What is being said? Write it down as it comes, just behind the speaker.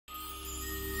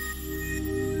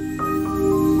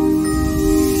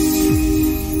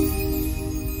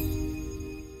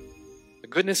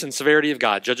goodness and severity of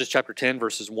God, Judges chapter 10,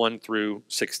 verses 1 through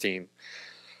 16.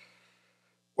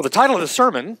 Well, the title of the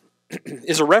sermon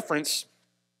is a reference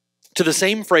to the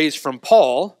same phrase from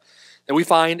Paul that we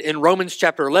find in Romans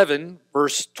chapter 11,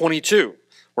 verse 22,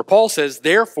 where Paul says,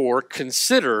 "Therefore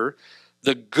consider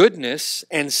the goodness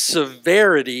and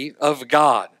severity of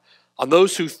God. On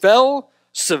those who fell,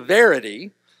 severity,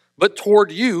 but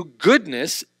toward you,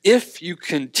 goodness, if you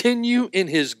continue in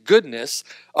his goodness,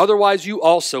 otherwise you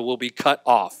also will be cut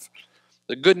off."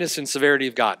 The goodness and severity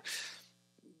of God.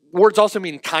 Words also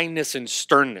mean kindness and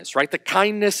sternness, right? The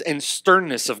kindness and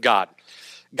sternness of God.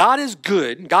 God is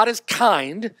good, God is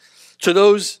kind to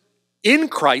those in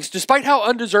Christ, despite how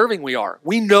undeserving we are.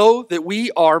 We know that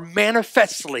we are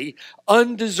manifestly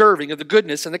undeserving of the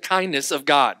goodness and the kindness of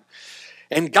God.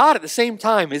 And God at the same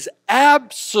time is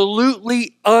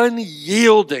absolutely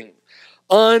unyielding,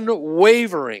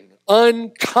 unwavering,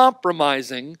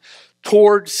 uncompromising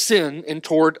toward sin and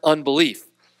toward unbelief.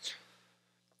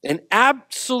 An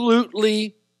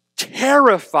absolutely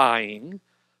terrifying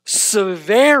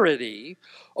severity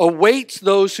awaits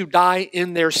those who die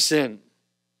in their sin.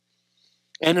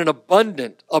 And an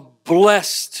abundant, a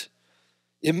blessed,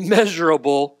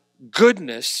 immeasurable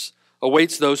goodness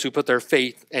awaits those who put their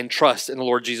faith and trust in the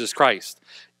Lord Jesus Christ.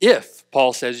 If,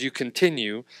 Paul says, you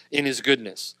continue in his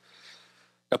goodness.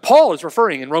 Now, Paul is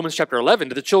referring in Romans chapter 11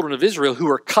 to the children of Israel who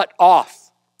are cut off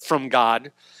from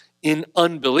God in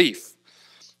unbelief.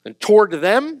 And toward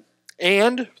them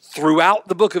and throughout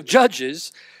the book of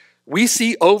Judges, we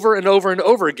see over and over and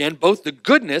over again both the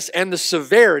goodness and the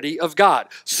severity of God.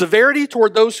 Severity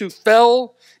toward those who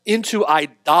fell into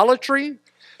idolatry,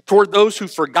 toward those who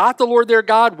forgot the Lord their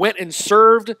God, went and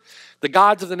served the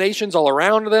gods of the nations all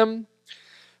around them.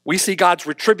 We see God's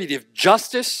retributive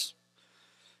justice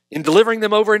in delivering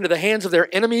them over into the hands of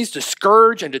their enemies to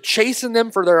scourge and to chasten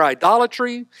them for their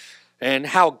idolatry, and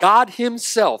how God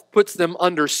himself puts them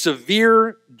under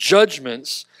severe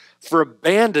judgments for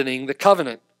abandoning the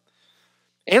covenant.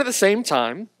 And at the same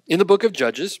time, in the book of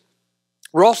Judges,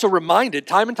 we're also reminded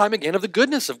time and time again of the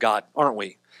goodness of God, aren't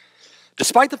we?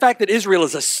 Despite the fact that Israel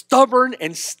is a stubborn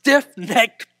and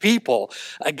stiff-necked people,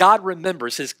 God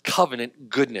remembers his covenant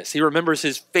goodness. He remembers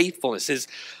his faithfulness, his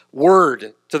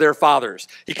word to their fathers.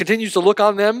 He continues to look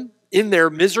on them in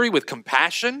their misery with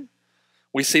compassion.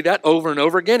 We see that over and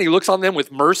over again. He looks on them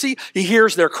with mercy. He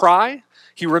hears their cry.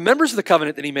 He remembers the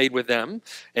covenant that he made with them.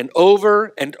 And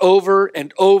over and over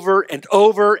and over and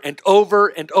over and over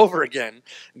and over again,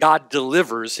 God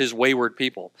delivers his wayward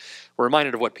people. We're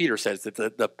reminded of what Peter says, that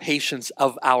the patience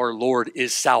of our Lord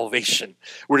is salvation.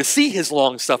 We're to see his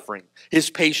long suffering, his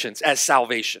patience as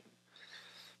salvation.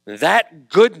 That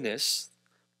goodness,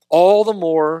 all the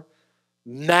more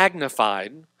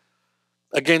magnified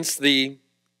against the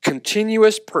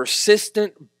continuous,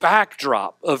 persistent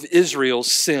backdrop of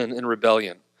Israel's sin and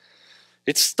rebellion.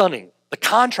 It's stunning. The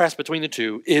contrast between the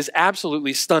two is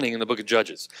absolutely stunning in the book of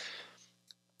Judges.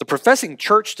 The professing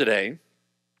church today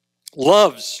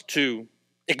loves to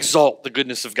exalt the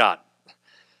goodness of God.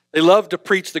 They love to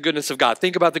preach the goodness of God.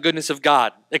 Think about the goodness of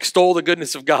God. Extol the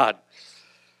goodness of God.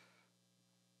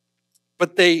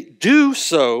 But they do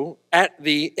so at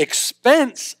the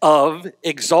expense of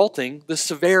exalting the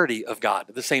severity of God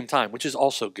at the same time, which is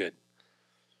also good.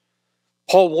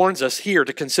 Paul warns us here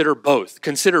to consider both.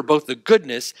 Consider both the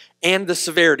goodness and the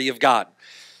severity of God.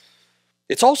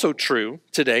 It's also true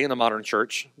today in the modern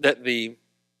church that the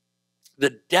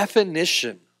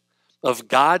definition of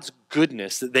God's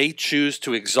goodness that they choose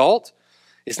to exalt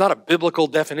is not a biblical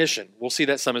definition. We'll see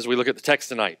that some as we look at the text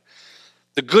tonight.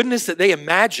 The goodness that they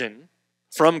imagine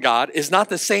from God is not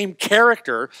the same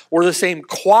character or the same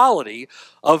quality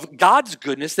of God's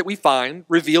goodness that we find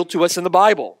revealed to us in the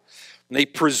Bible. And they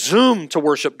presume to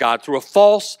worship God through a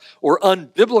false or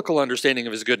unbiblical understanding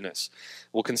of his goodness.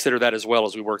 We'll consider that as well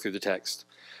as we work through the text.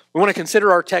 We want to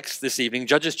consider our text this evening,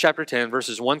 Judges chapter 10,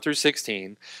 verses 1 through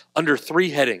 16, under three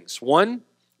headings. 1,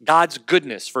 God's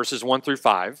goodness, verses 1 through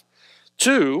 5.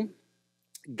 2,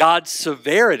 God's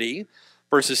severity,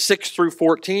 verses 6 through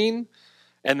 14.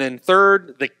 And then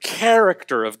third, the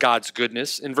character of God's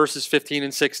goodness in verses 15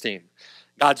 and 16.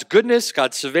 God's goodness,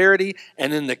 God's severity,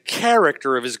 and then the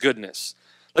character of his goodness.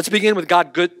 Let's begin with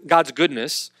God's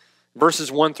goodness,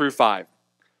 verses 1 through 5.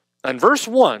 And verse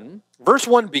 1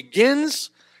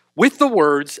 begins with the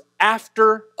words,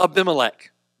 after Abimelech.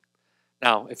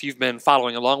 Now, if you've been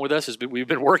following along with us as we've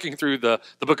been working through the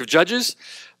book of Judges,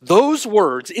 those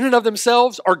words in and of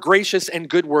themselves are gracious and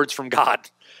good words from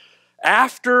God.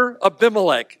 after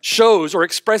Abimelech shows or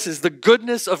expresses the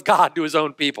goodness of God to his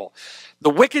own people. The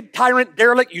wicked tyrant,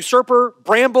 derelict, usurper,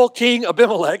 bramble king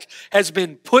Abimelech has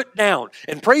been put down.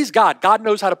 And praise God, God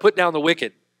knows how to put down the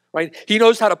wicked, right? He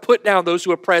knows how to put down those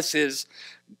who oppress his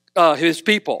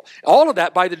people. All of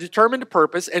that by the determined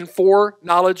purpose and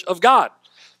foreknowledge of God.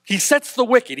 He sets the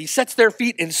wicked, he sets their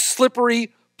feet in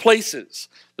slippery places,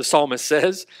 the psalmist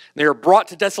says. They are brought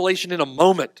to desolation in a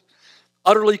moment,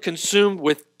 utterly consumed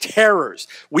with terrors.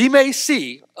 We may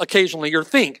see occasionally or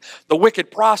think the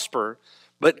wicked prosper,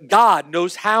 but God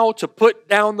knows how to put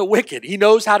down the wicked. He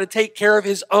knows how to take care of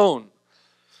his own.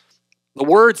 The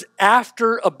words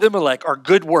after Abimelech are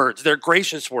good words. They're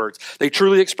gracious words. They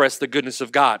truly express the goodness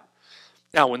of God.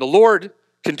 Now, when the Lord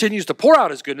continues to pour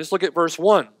out his goodness, look at verse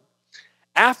 1.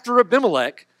 After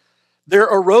Abimelech, there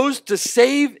arose to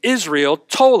save Israel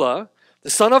Tola, the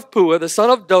son of Puah, the son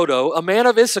of Dodo, a man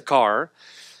of Issachar,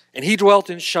 and he dwelt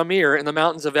in Shamir in the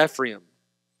mountains of Ephraim.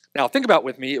 Now, think about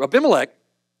with me. Abimelech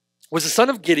was the son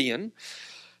of Gideon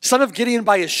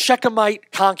by a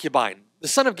Shechemite concubine, the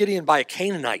son of Gideon by a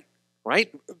Canaanite,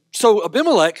 right? So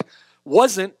Abimelech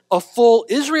wasn't a full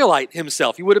Israelite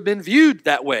himself. He would have been viewed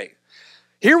that way.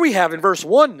 Here we have in verse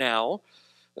 1 now,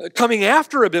 coming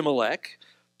after Abimelech,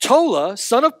 Tola,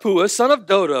 son of Puah, son of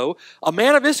Dodo, a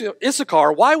man of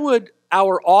Issachar. Why would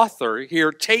our author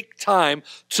here take time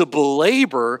to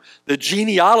belabor the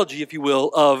genealogy, if you will,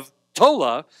 of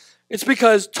Tola? It's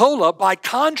because Tola, by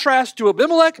contrast to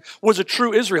Abimelech, was a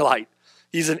true Israelite.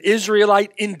 He's an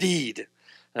Israelite indeed.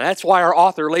 And that's why our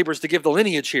author labors to give the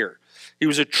lineage here. He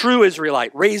was a true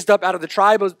Israelite, raised up out of the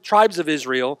tribes of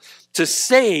Israel to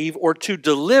save or to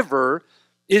deliver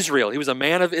Israel. He was a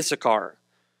man of Issachar.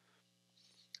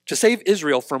 To save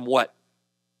Israel from what?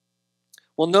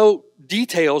 Well, no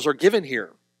details are given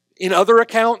here. In other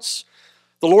accounts,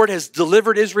 the Lord has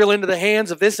delivered Israel into the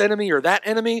hands of this enemy or that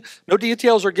enemy. No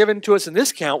details are given to us in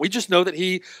this count. We just know that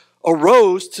he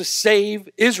arose to save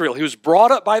Israel. He was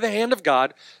brought up by the hand of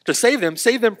God to save them.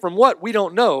 Save them from what? We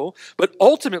don't know. But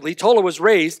ultimately, Tola was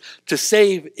raised to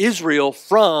save Israel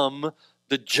from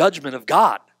the judgment of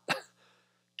God.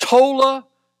 Tola,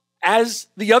 as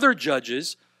the other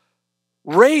judges,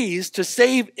 raised to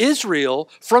save Israel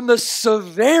from the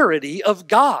severity of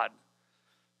God.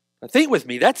 Now think with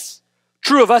me, that's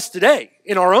true of us today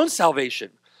in our own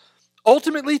salvation.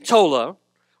 Ultimately, Tola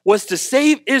was to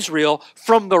save Israel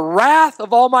from the wrath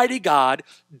of Almighty God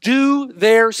due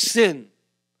their sin.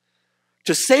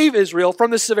 To save Israel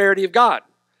from the severity of God.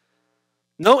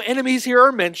 No enemies here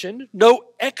are mentioned. No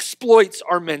exploits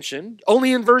are mentioned.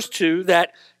 Only in verse 2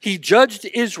 that he judged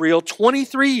Israel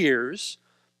 23 years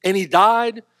and he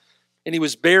died and he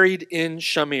was buried in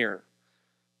Shamir.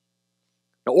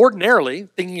 Now, ordinarily,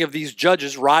 thinking of these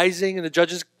judges rising and the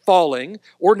judges falling,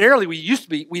 ordinarily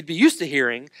we'd be used to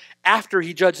hearing after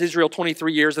he judged Israel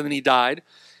 23 years and then he died,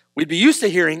 we'd be used to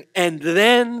hearing, and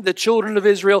then the children of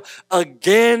Israel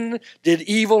again did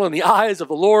evil in the eyes of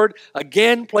the Lord,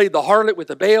 again played the harlot with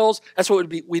the Baals. That's what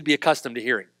we'd be accustomed to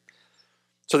hearing.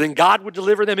 So then God would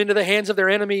deliver them into the hands of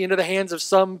their enemy, into the hands of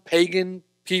some pagan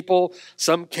people,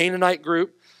 some Canaanite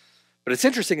group. But it's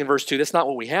interesting in verse 2, that's not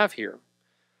what we have here.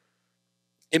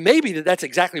 It may be that that's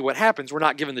exactly what happens. We're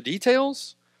not given the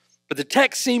details, but the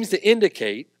text seems to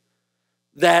indicate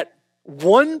that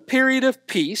one period of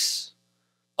peace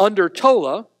under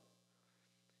Tola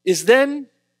is then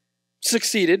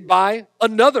succeeded by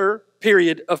another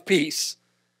period of peace.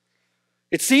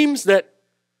 It seems that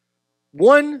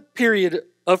one period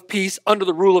of peace under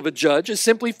the rule of a judge is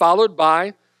simply followed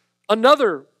by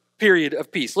another period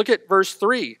of peace. Look at verse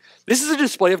 3. This is a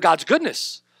display of God's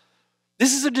goodness.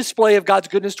 This is a display of God's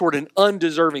goodness toward an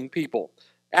undeserving people.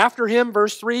 After him,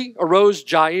 verse 3, arose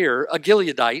Jair, a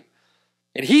Gileadite,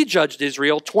 and he judged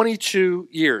Israel 22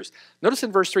 years. Notice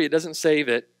in verse 3, it doesn't say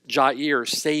that Jair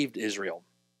saved Israel.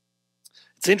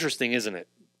 It's interesting, isn't it?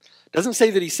 It doesn't say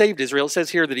that he saved Israel. It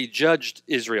says here that he judged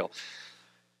Israel.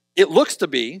 It looks to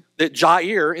be that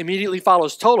Jair immediately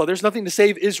follows Tola. There's nothing to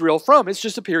save Israel from. It's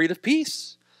just a period of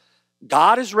peace.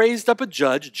 God has raised up a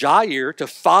judge, Jair, to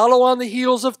follow on the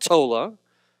heels of Tola.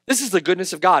 This is the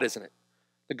goodness of God, isn't it?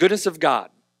 The goodness of God.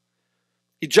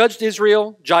 He judged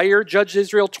Israel, Jair judged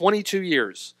Israel 22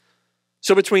 years.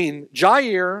 So between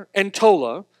Jair and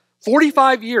Tola,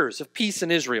 45 years of peace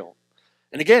in Israel.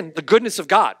 And again, the goodness of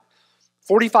God.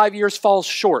 45 years falls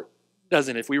short,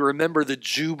 doesn't it? If we remember the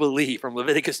Jubilee from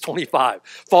Leviticus 25,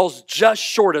 falls just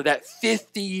short of that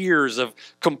 50 years of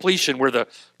completion where the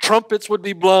trumpets would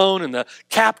be blown and the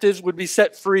captives would be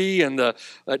set free and the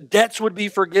debts would be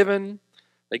forgiven.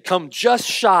 They come just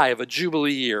shy of a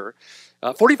Jubilee year.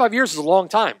 45 years is a long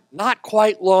time, not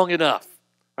quite long enough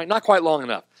right? Not quite long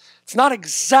enough. It's not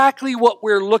exactly what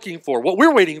we're looking for. What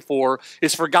we're waiting for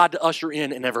is for God to usher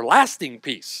in an everlasting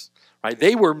peace, right?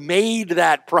 They were made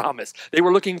that promise. They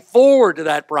were looking forward to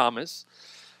that promise,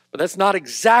 but that's not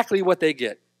exactly what they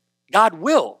get. God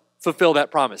will fulfill that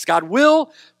promise. God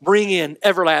will bring in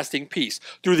everlasting peace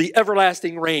through the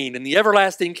everlasting reign and the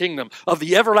everlasting kingdom of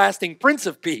the everlasting Prince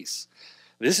of Peace.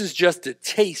 This is just a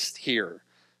taste here,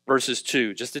 verses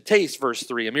 2. Just a taste, verse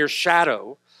 3. A mere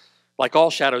shadow. Like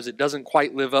all shadows, it doesn't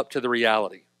quite live up to the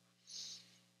reality.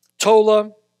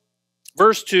 Tola,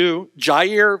 verse 2.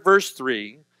 Jair, verse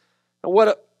 3. And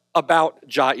what about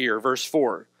Jair, verse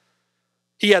 4?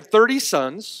 He had 30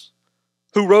 sons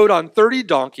who rode on 30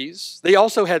 donkeys. They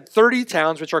also had 30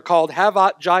 towns, which are called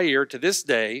Havat Jair to this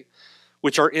day,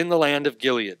 which are in the land of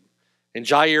Gilead. And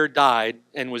Jair died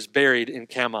and was buried in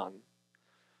Kamon.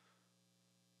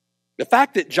 The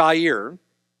fact that Jair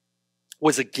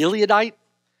was a Gileadite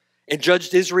and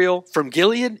judged Israel from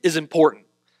Gilead is important,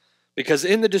 because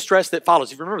in the distress that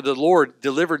follows, if you remember, the Lord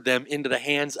delivered them into the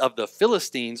hands of the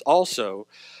Philistines also.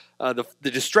 The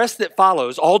distress that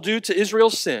follows, all due to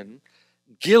Israel's sin,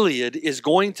 Gilead is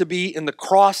going to be in the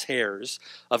crosshairs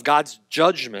of God's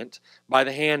judgment by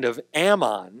the hand of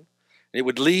Ammon. It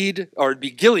would lead, or it'd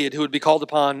be Gilead who would be called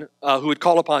upon, who would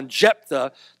call upon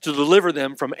Jephthah to deliver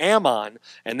them from Ammon,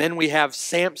 and then we have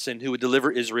Samson who would deliver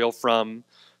Israel from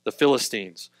the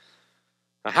Philistines.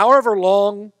 Now, however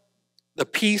long the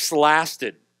peace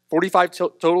lasted, 45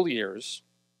 total years,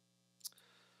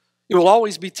 it will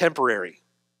always be temporary,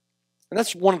 and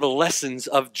that's one of the lessons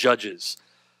of Judges.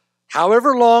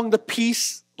 However long the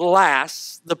peace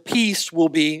lasts, the peace will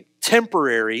be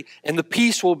temporary and the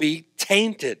peace will be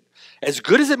tainted. As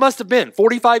good as it must have been,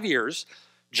 45 years,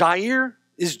 Jair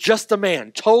is just a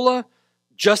man. Tola,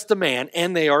 just a man,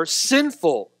 and they are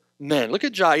sinful men. Look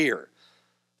at Jair.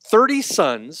 30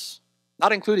 sons,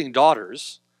 not including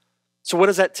daughters. So what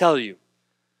does that tell you?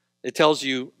 It tells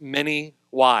you many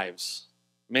wives.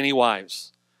 Many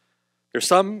wives. There's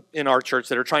some in our church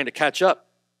that are trying to catch up.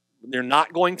 They're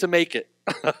not going to make it.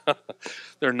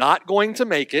 They're not going to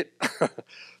make it.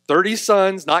 30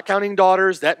 sons, not counting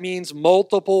daughters, that means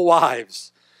multiple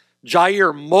wives.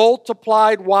 Jair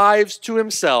multiplied wives to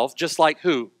himself, just like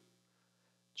who?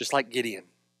 Just like Gideon.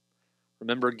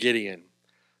 Remember Gideon.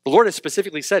 The Lord has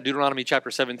specifically said, Deuteronomy chapter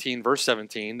 17, verse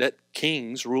 17, that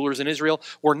kings, rulers in Israel,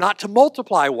 were not to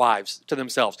multiply wives to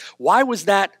themselves. Why was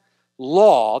that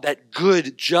law, that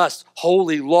good, just,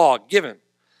 holy law given?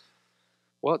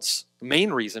 Well, the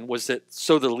main reason was that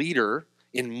so the leader,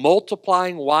 in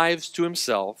multiplying wives to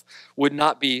himself, would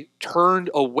not be turned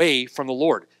away from the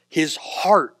Lord. His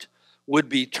heart would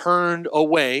be turned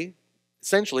away,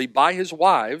 essentially, by his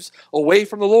wives, away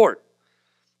from the Lord.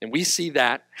 And we see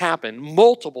that happen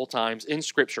multiple times in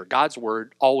Scripture. God's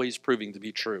word always proving to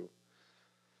be true.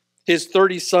 His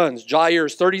 30 sons,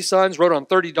 Jair's 30 sons, rode on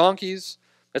 30 donkeys.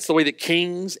 That's the way that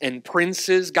kings and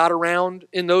princes got around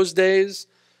in those days.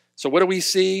 So what do we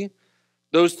see?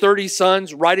 Those 30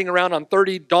 sons riding around on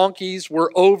 30 donkeys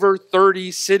were over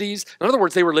 30 cities. In other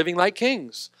words, they were living like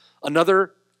kings.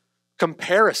 Another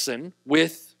comparison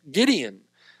with Gideon.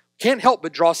 Can't help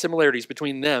but draw similarities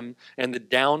between them and the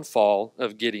downfall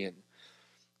of Gideon.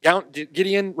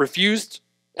 Gideon refused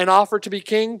an offer to be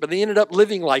king, but they ended up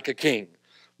living like a king.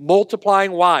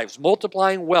 Multiplying wives,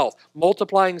 multiplying wealth,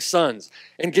 multiplying sons.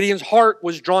 And Gideon's heart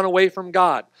was drawn away from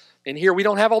God. And here we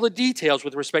don't have all the details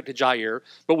with respect to Jair,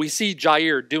 but we see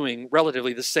Jair doing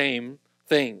relatively the same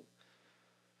thing.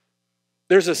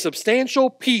 There's a substantial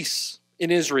peace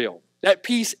in Israel. That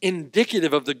peace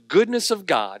indicative of the goodness of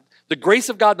God, the grace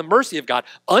of God, the mercy of God,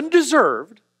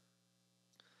 undeserved,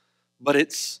 but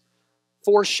it's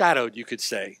foreshadowed, you could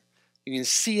say. You can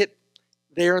see it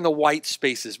there in the white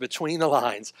spaces between the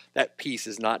lines. That peace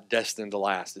is not destined to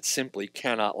last. It simply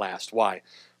cannot last. Why?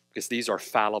 Because these are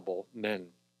fallible men.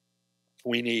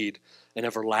 We need an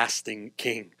everlasting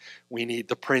king. We need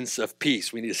the Prince of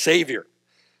Peace. We need a Savior.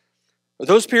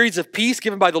 Those periods of peace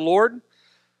given by the Lord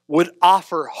would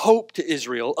offer hope to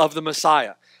Israel of the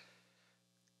Messiah.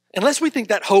 Unless we think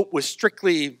that hope was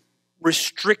strictly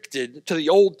restricted to the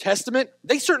Old Testament,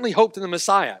 they certainly hoped in the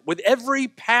Messiah. With every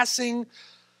passing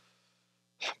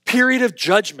period of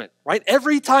judgment, right?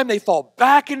 Every time they fall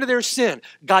back into their sin,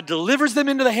 God delivers them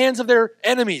into the hands of their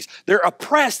enemies. They're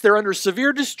oppressed. They're under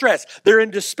severe distress. They're in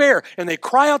despair, and they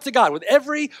cry out to God. With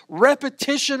every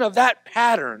repetition of that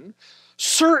pattern,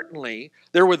 certainly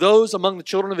there were those among the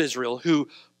children of Israel who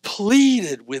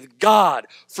pleaded with God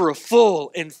for a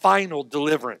full and final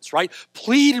deliverance, right?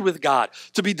 Pleaded with God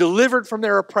to be delivered from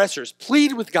their oppressors.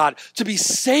 Pleaded with God to be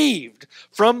saved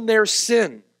from their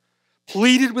sin.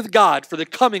 pleaded with God for the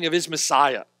coming of his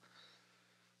Messiah.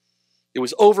 It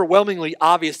was overwhelmingly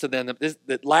obvious to them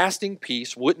that lasting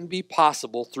peace wouldn't be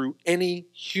possible through any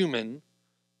human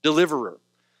deliverer.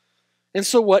 And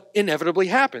so what inevitably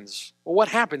happens? Well, what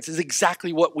happens is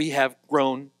exactly what we have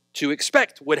grown to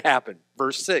expect would happen.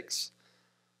 Verse 6.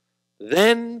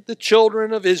 Then the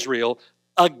children of Israel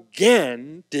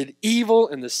again did evil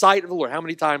in the sight of the Lord. How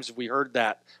many times have we heard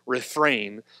that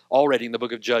refrain already in the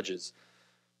book of Judges?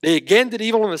 They again did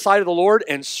evil in the sight of the Lord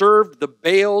and served the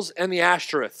Baals and the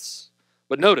Ashtoreths.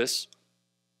 But notice,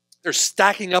 they're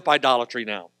stacking up idolatry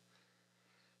now.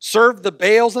 Served the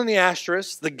Baals and the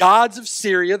Ashtoreths, the gods of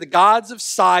Syria, the gods of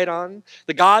Sidon,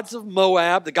 the gods of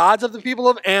Moab, the gods of the people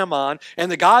of Ammon,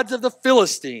 and the gods of the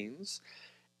Philistines.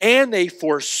 And they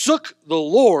forsook the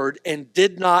Lord and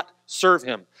did not serve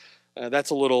him.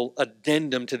 That's a little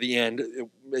addendum to the end,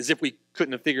 as if we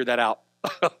couldn't have figured that out.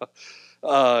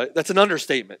 That's an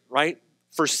understatement, right?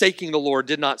 Forsaking the Lord,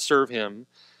 did not serve him.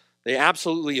 They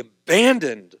absolutely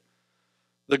abandoned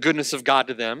the goodness of God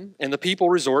to them, and the people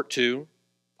resort to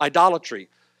idolatry.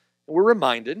 And we're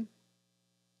reminded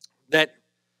that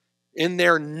in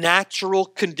their natural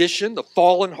condition, the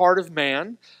fallen heart of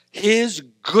man, his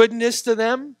goodness to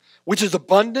them, which is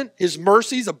abundant, his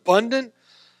mercies abundant,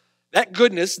 that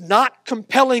goodness not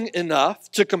compelling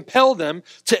enough to compel them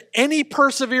to any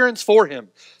perseverance for him,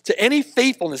 to any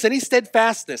faithfulness, any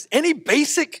steadfastness, any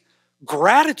basic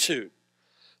gratitude.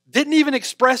 Didn't even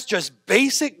express just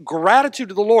basic gratitude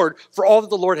to the Lord for all that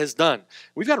the Lord has done.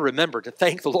 We've got to remember to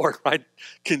thank the Lord, right?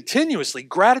 Continuously,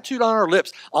 gratitude on our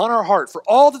lips, on our heart, for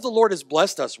all that the Lord has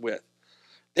blessed us with.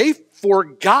 They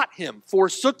forgot him,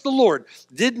 forsook the Lord,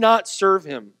 did not serve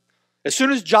him. As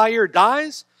soon as Jair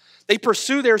dies, they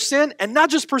pursue their sin, and not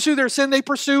just pursue their sin, they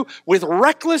pursue with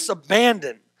reckless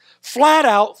abandon, flat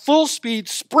out, full speed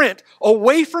sprint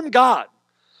away from God.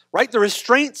 Right? The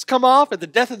restraints come off at the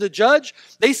death of the judge.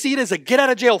 They see it as a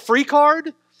get-out-of-jail-free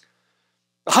card.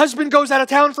 The husband goes out of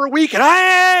town for a week, and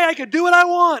I can do what I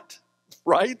want.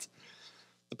 Right?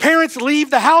 The parents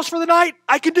leave the house for the night.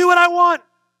 I can do what I want.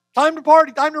 Time to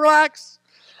party, time to relax.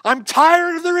 I'm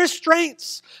tired of the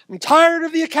restraints. I'm tired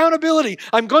of the accountability.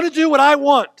 I'm going to do what I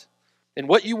want. And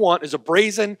what you want is a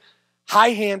brazen,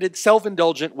 high-handed,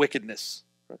 self-indulgent wickedness.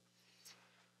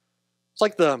 It's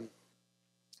like the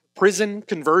prison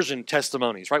conversion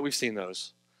testimonies, right? We've seen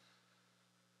those.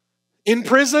 In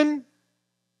prison,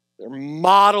 they're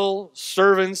model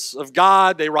servants of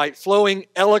God. They write flowing,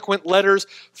 eloquent letters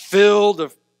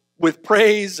filled with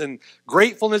praise and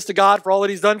gratefulness to God for all that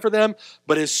he's done for them.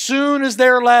 But as soon as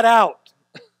they're let out,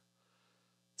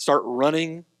 start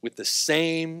running with the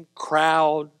same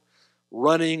crowd,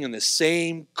 running in the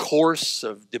same course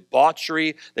of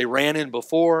debauchery they ran in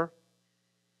before.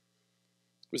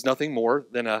 It was nothing more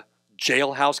than a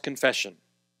jailhouse confession.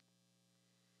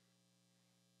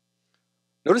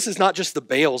 Notice it's not just the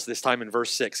Baals this time in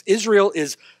verse 6. Israel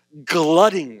is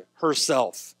glutting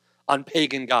herself on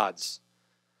pagan gods.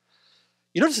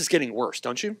 You notice it's getting worse,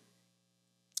 don't you?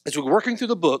 As we're working through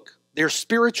the book, their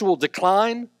spiritual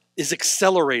decline is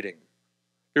accelerating.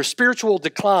 Their spiritual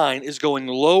decline is going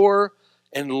lower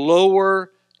and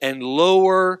lower and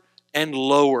lower and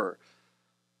lower.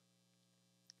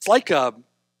 It's like a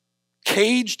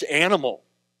caged animal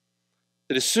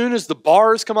that as soon as the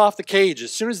bars come off the cage,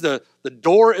 as soon as the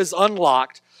door is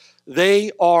unlocked,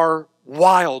 they are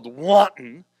wild,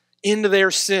 wanton into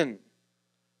their sin,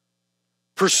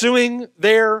 pursuing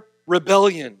their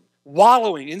rebellion,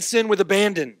 wallowing in sin with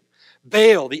abandon.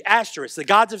 Baal, the Ashtoreths, the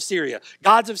gods of Syria,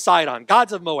 gods of Sidon,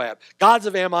 gods of Moab, gods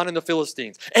of Ammon and the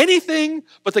Philistines. Anything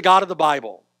but the God of the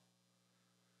Bible.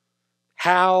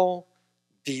 How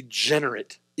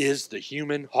degenerate is the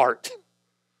human heart.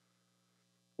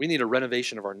 We need a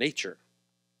renovation of our nature.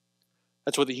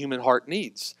 That's what the human heart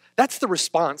needs. That's the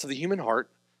response of the human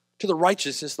heart to the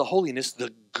righteousness, the holiness,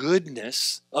 the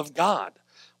goodness of God.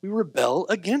 We rebel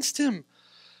against him.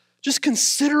 Just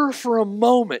consider for a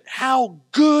moment how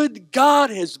good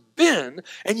God has been,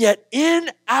 and yet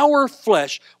in our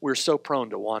flesh, we're so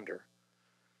prone to wander.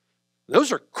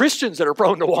 Those are Christians that are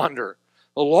prone to wander.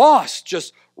 The lost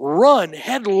just run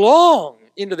headlong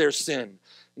into their sin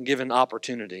and given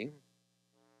opportunity.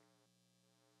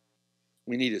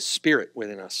 We need His Spirit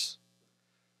within us.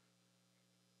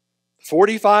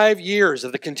 45 years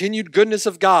of the continued goodness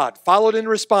of God followed in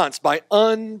response by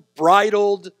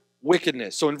unbridled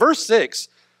wickedness. So in verse 6,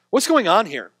 what's going on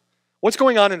here? What's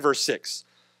going on in verse 6?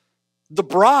 The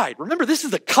bride, remember this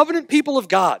is the covenant people of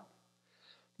God.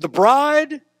 The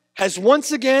bride has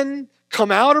once again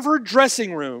come out of her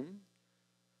dressing room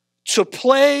to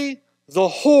play the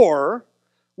whore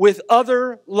with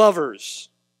other lovers.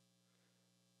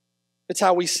 It's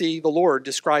how we see the Lord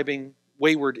describing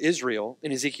wayward Israel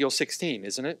in Ezekiel 16,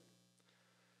 isn't it?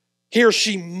 Here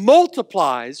she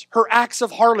multiplies her acts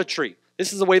of harlotry.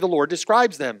 This is the way the Lord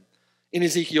describes them in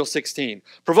Ezekiel 16.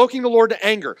 Provoking the Lord to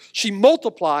anger. She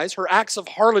multiplies her acts of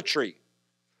harlotry.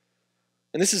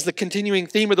 And this is the continuing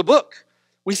theme of the book.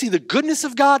 We see the goodness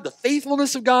of God, the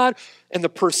faithfulness of God, and the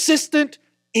persistent,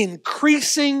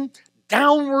 increasing,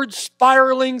 downward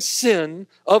spiraling sin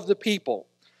of the people.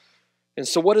 And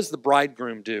so what does the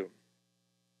bridegroom do?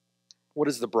 What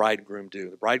does the bridegroom do?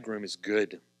 The bridegroom is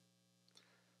good.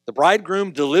 The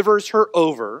bridegroom delivers her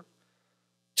over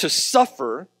to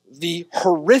suffer the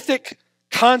horrific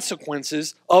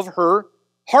consequences of her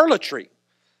harlotry.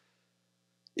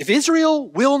 If Israel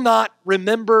will not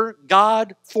remember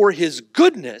God for his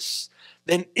goodness,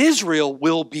 then Israel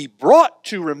will be brought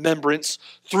to remembrance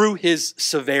through his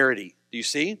severity. Do you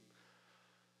see?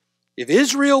 If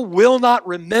Israel will not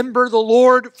remember the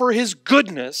Lord for his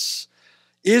goodness,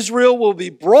 Israel will be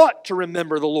brought to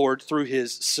remember the Lord through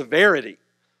his severity.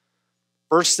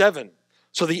 Verse 7,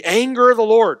 so the anger of the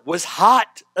Lord was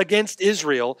hot against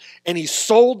Israel, and he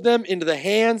sold them into the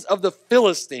hands of the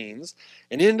Philistines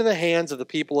and into the hands of the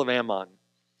people of Ammon.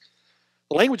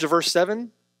 The language of verse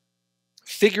 7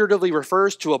 figuratively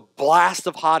refers to a blast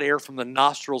of hot air from the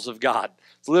nostrils of God.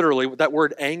 It's literally, that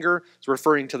word anger is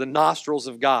referring to the nostrils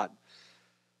of God,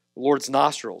 the Lord's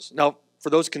nostrils. Now, for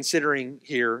those considering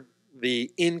here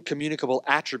the incommunicable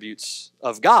attributes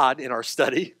of God in our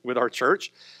study with our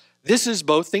church, this is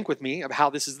both, think with me of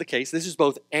how this is the case, this is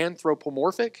both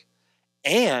anthropomorphic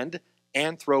and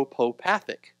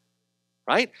anthropopathic,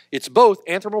 right? It's both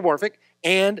anthropomorphic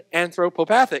and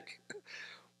anthropopathic.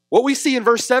 What we see in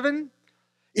verse 7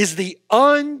 is the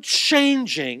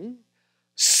unchanging,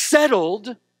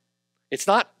 settled, it's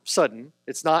not sudden,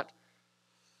 it's not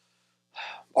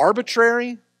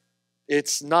arbitrary,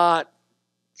 it's not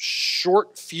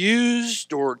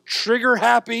short-fused or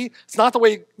trigger-happy. It's not the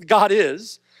way God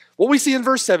is. What we see in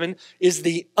verse 7 is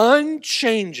the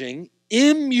unchanging,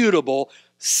 immutable,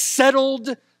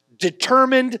 settled,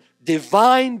 determined,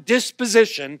 divine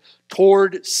disposition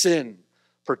toward sin,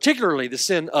 particularly the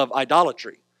sin of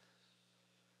idolatry.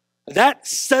 That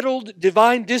settled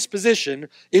divine disposition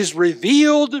is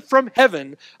revealed from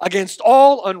heaven against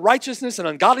all unrighteousness and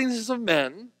ungodliness of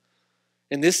men,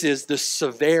 and this is the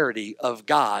severity of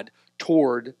God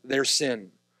toward their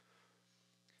sin.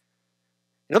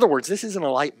 In other words, this isn't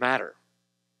a light matter.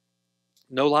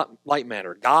 No light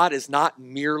matter. God is not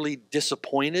merely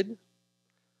disappointed.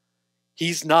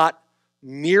 He's not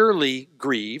merely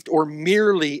grieved or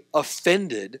merely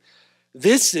offended.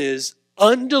 This is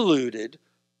undiluted,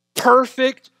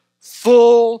 perfect,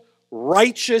 full,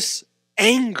 righteous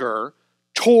anger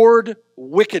toward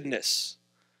wickedness.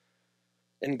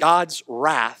 And God's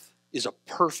wrath is a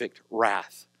perfect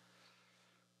wrath.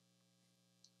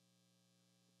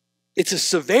 It's a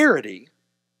severity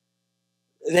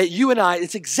that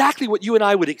it's exactly what you and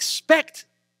I would expect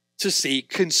to see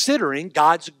considering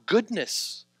God's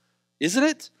goodness, isn't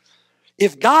it?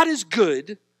 If God is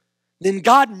good, then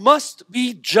God must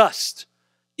be just.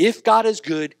 If God is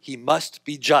good, he must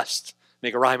be just.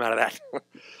 Make a rhyme out of that.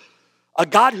 A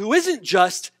God who isn't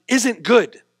just isn't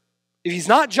good. If he's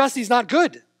not just, he's not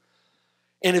good.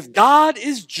 And if God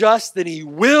is just, then he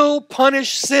will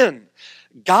punish sin.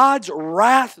 God's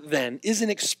wrath, then, is an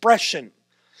expression.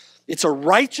 It's a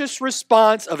righteous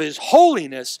response of his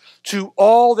holiness to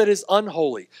all that is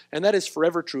unholy. And that is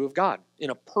forever true of God in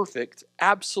a perfect,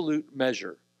 absolute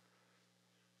measure.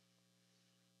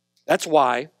 That's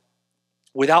why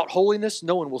without holiness,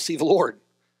 no one will see the Lord.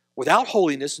 Without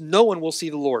holiness, no one will see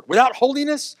the Lord. Without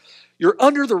holiness, you're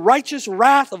under the righteous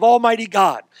wrath of Almighty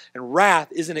God. And wrath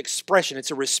is an expression,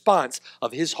 it's a response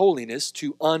of his holiness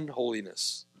to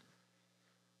unholiness.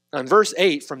 Now in verse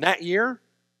 8, from that year,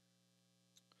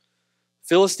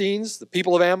 Philistines, the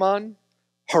people of Ammon,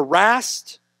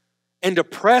 harassed and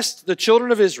oppressed the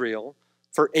children of Israel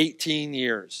for 18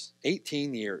 years.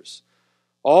 18 years.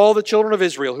 All the children of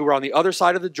Israel who were on the other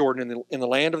side of the Jordan in the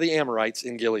land of the Amorites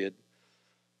in Gilead.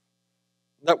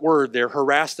 That word there,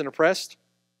 harassed and oppressed,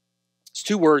 it's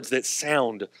two words that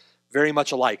sound very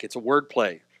much alike. It's a word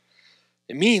play.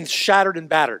 It means shattered and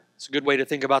battered. It's a good way to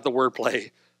think about the word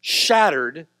play.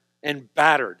 Shattered and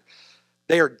battered.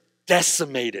 They are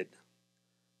decimated.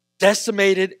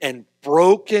 Decimated and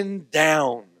broken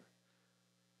down.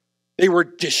 They were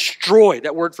destroyed.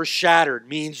 That word for shattered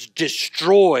means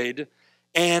destroyed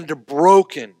and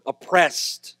broken,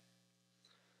 oppressed,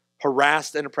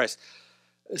 harassed and oppressed.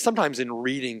 Sometimes in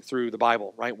reading through the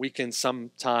Bible, right, we can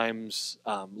sometimes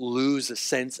lose a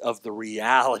sense of the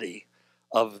reality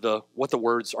of what the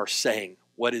words are saying,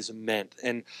 what is meant.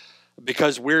 And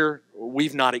because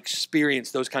we've not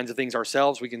experienced those kinds of things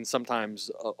ourselves, we can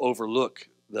sometimes overlook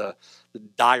the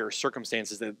dire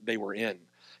circumstances that they were in.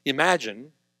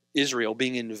 Imagine Israel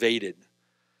being invaded.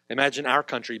 Imagine our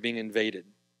country being invaded,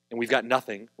 and we've got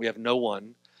nothing. We have no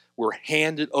one. We're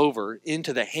handed over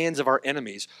into the hands of our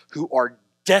enemies who are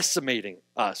decimating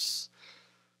us,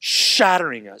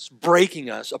 shattering us, breaking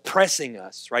us, oppressing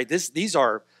us, right? These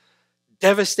are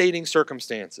devastating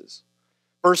circumstances.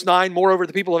 Verse 9, moreover,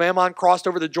 the people of Ammon crossed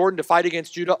over the Jordan to fight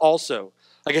against Judah also,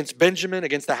 against Benjamin,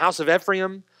 against the house of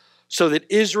Ephraim, so that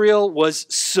Israel was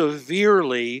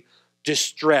severely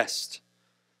distressed.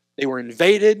 They were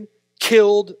invaded,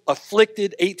 killed,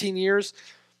 afflicted 18 years.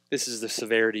 This is the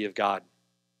severity of God.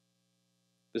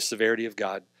 The severity of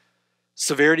God.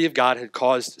 Severity of God had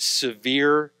caused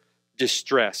severe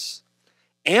distress.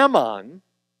 Ammon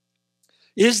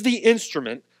is the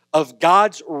instrument of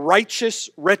God's righteous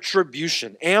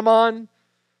retribution. Ammon,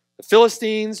 the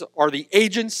Philistines, are the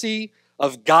agency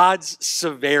of God's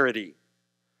severity.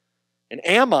 And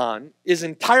Ammon is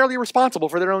entirely responsible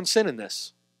for their own sin in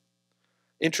this.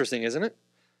 Interesting, isn't it?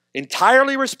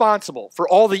 Entirely responsible for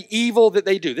all the evil that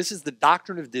they do. This is the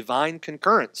doctrine of divine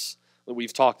concurrence that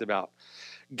we've talked about.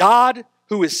 God,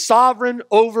 who is sovereign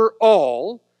over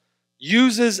all,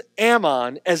 uses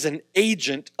Ammon as an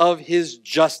agent of his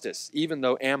justice, even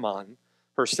though Ammon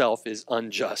herself is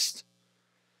unjust.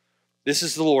 This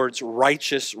is the Lord's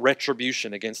righteous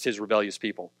retribution against his rebellious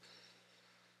people.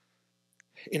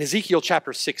 In Ezekiel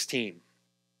chapter 16,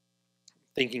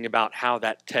 thinking about how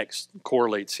that text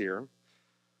correlates here,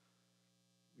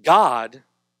 God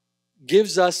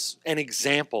gives us an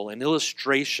example, an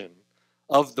illustration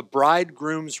of the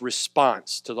bridegroom's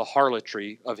response to the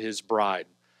harlotry of his bride.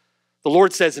 The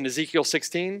Lord says in Ezekiel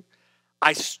 16,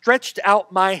 I stretched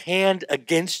out my hand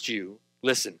against you,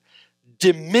 listen,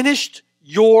 diminished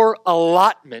your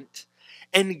allotment,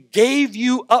 and gave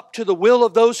you up to the will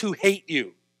of those who hate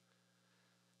you.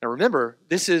 Now remember,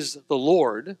 this is the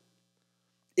Lord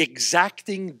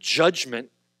exacting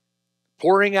judgment,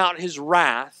 pouring out his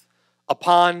wrath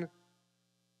upon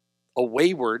a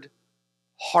wayward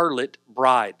harlot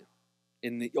bride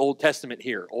in the Old Testament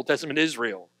here, Old Testament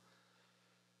Israel.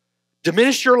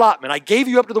 Diminished your allotment. I gave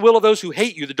you up to the will of those who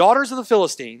hate you, the daughters of the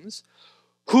Philistines,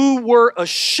 who were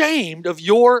ashamed of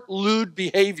your lewd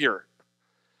behavior.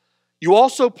 You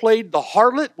also played the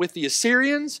harlot with the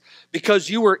Assyrians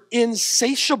because you were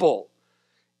insatiable.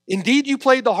 Indeed, you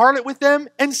played the harlot with them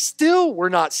and still were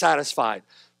not satisfied.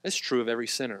 That's true of every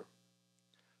sinner.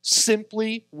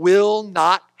 Simply will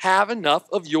not have enough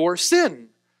of your sin.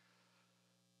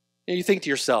 And you think to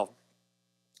yourself,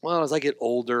 well, as I get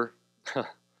older,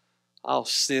 I'll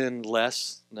sin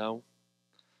less. No.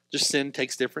 Just sin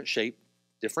takes different shape,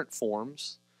 different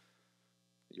forms.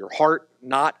 Your heart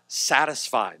not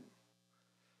satisfied.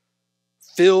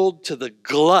 Filled to the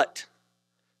glut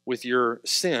with your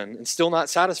sin and still not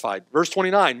satisfied. Verse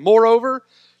 29, moreover,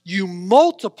 you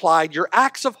multiplied your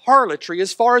acts of harlotry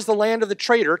as far as the land of the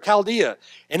traitor, Chaldea.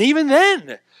 And even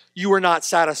then, you were not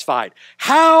satisfied.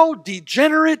 How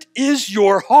degenerate is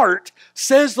your heart,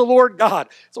 says the Lord God.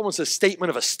 It's almost a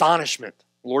statement of astonishment.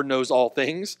 The Lord knows all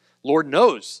things. The Lord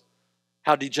knows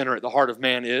how degenerate the heart of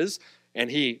man is. And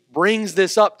he brings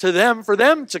this up to them for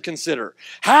them to consider.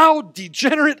 How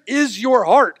degenerate is your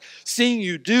heart, seeing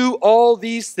you do all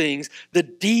these things, the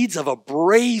deeds of a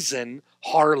brazen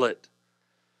harlot.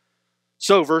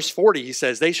 So, verse 40, he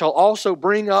says, they shall also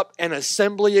bring up an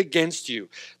assembly against you.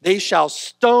 They shall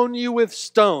stone you with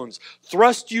stones,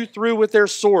 thrust you through with their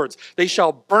swords. They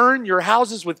shall burn your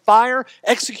houses with fire,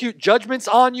 execute judgments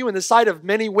on you in the sight of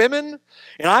many women.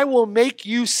 And I will make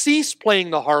you cease playing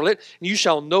the harlot, and you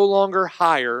shall no longer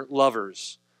hire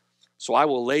lovers. So I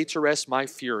will lay to rest my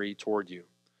fury toward you.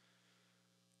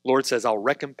 The Lord says, I'll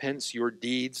recompense your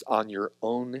deeds on your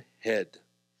own head.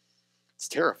 It's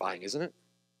terrifying, isn't it?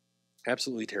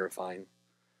 Absolutely terrifying.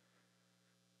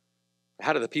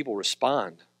 How do the people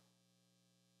respond?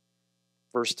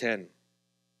 Verse 10.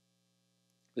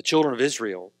 The children of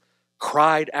Israel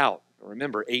cried out.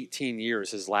 Remember, 18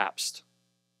 years has lapsed.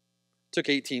 It took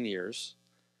 18 years.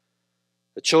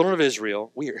 The children of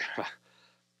Israel, we are,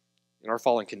 in our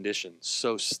fallen condition,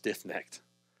 so stiff-necked,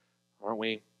 aren't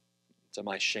we? To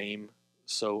my shame,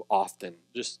 so often.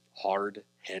 Just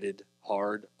hard-headed,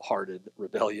 hard-hearted,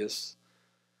 rebellious.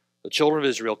 The children of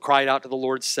Israel cried out to the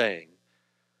Lord, saying,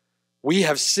 we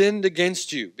have sinned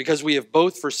against you because we have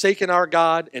both forsaken our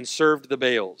God and served the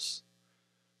Baals.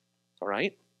 All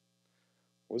right?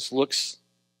 Well, this looks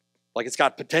like it's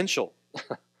got potential.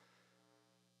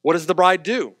 What does the bride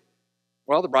do?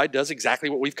 Well, the bride does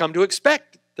exactly what we've come to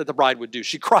expect that the bride would do.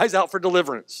 She cries out for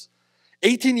deliverance.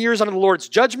 18 years under the Lord's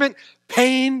judgment,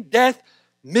 pain, death,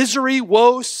 misery,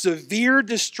 woe, severe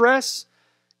distress.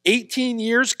 18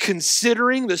 years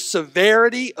considering the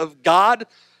severity of God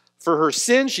for her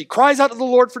sin. She cries out to the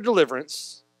Lord for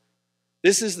deliverance.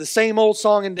 This is the same old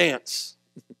song and dance.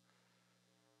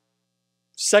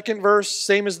 Second verse,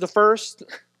 same as the first.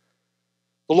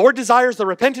 The Lord desires the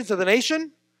repentance of the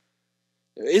nation.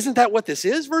 Isn't that what this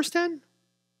is, verse 10?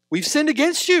 We've sinned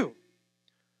against you.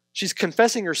 She's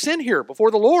confessing her sin here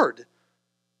before the Lord.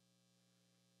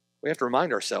 We have to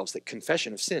remind ourselves that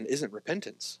confession of sin isn't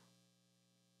repentance.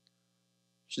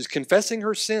 She's confessing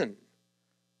her sin.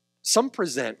 Some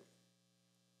present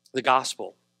the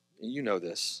gospel, you know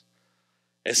this,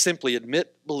 as simply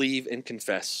admit, believe, and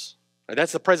confess. Now,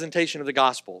 that's the presentation of the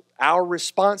gospel. Our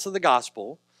response to the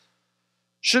gospel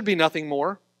should be nothing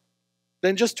more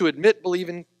than just to admit, believe,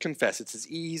 and confess. It's as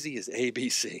easy as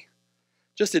ABC.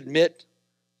 Just admit,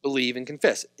 believe, and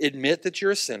confess. Admit that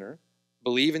you're a sinner,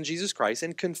 believe in Jesus Christ,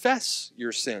 and confess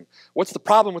your sin. What's the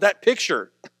problem with that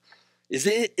picture?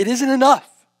 It isn't enough.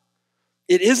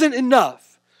 It isn't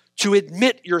enough to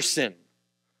admit your sin.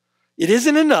 It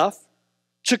isn't enough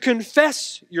to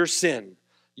confess your sin.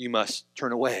 You must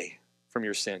turn away from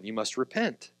your sin. You must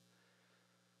repent.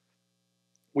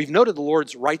 We've noted the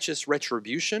Lord's righteous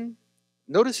retribution.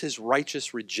 Notice his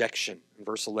righteous rejection in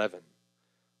verse 11.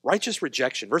 Righteous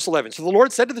rejection. Verse 11. So the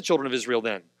Lord said to the children of Israel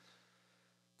then,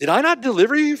 did I not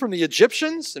deliver you from the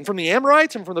Egyptians and from the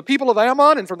Amorites and from the people of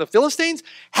Ammon and from the Philistines?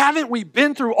 Haven't we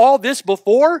been through all this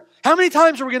before? How many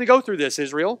times are we going to go through this,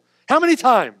 Israel? How many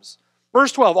times?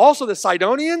 Verse 12, also the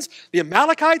Sidonians, the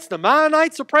Amalekites, the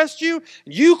Maonites oppressed you.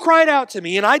 You cried out to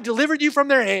me and I delivered you from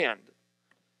their hand.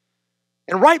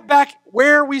 And right back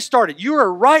where we started, you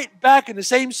are right back in the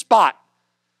same spot.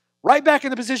 Right back in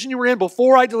the position you were in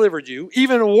before I delivered you.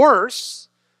 Even worse,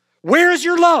 where's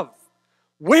your love?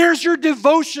 Where's your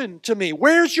devotion to me?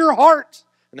 Where's your heart?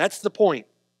 And that's the point.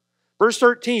 Verse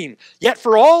 13, yet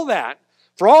for all that,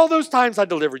 for all those times I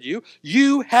delivered you,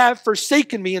 you have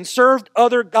forsaken me and served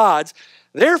other gods.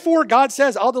 Therefore, God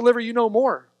says, I'll deliver you no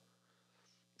more.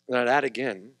 Now that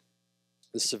again,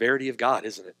 the severity of God,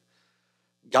 isn't it?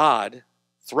 God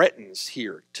threatens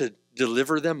here to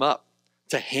deliver them up,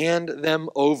 to hand them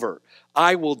over.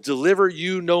 I will deliver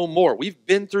you no more. We've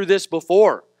been through this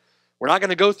before. We're not going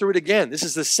to go through it again. This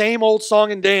is the same old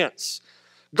song and dance.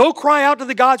 Go cry out to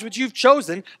the gods which you've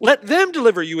chosen. Let them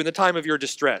deliver you in the time of your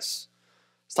distress.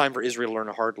 It's time for Israel to learn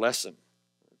a hard lesson.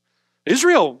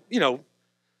 Israel, you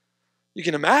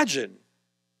can imagine,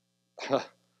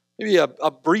 maybe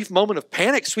a brief moment of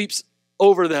panic sweeps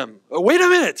over them. Wait a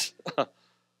minute.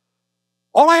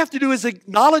 All I have to do is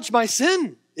acknowledge my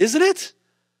sin, isn't it?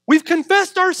 We've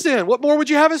confessed our sin. What more would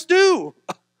you have us do?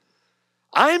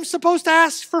 I am supposed to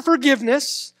ask for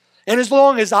forgiveness, and as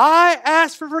long as I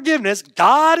ask for forgiveness,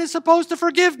 God is supposed to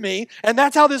forgive me, and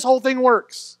that's how this whole thing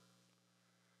works.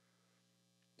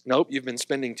 Nope, you've been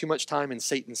spending too much time in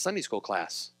Satan's Sunday school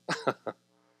class.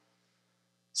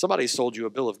 Somebody's sold you a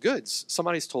bill of goods.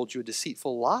 Somebody's told you a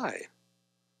deceitful lie.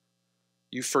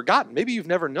 You've forgotten, maybe you've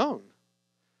never known,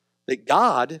 that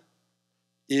God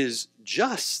is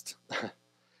just,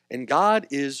 and God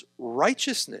is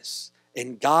righteousness.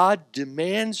 And God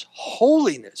demands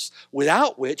holiness,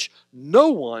 without which no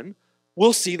one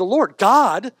will see the Lord.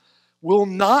 God will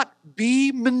not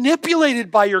be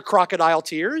manipulated by your crocodile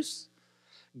tears.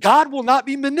 God will not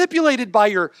be manipulated by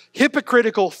your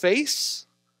hypocritical face.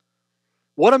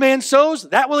 What a man sows,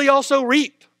 that will he also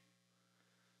reap.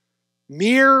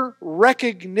 Mere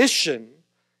recognition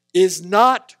is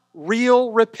not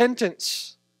real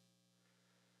repentance.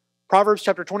 Proverbs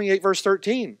chapter 28, verse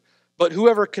 13. But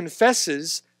whoever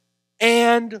confesses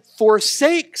and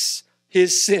forsakes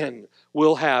his sin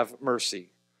will have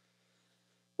mercy.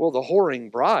 Well, the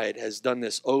whoring bride has done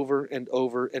this over and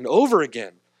over and over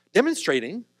again,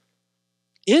 demonstrating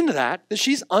in that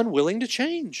she's unwilling to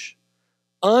change.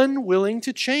 Unwilling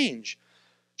to change.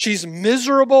 She's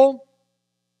miserable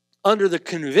under the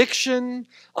conviction,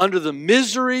 under the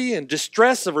misery and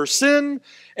distress of her sin.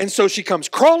 And so she comes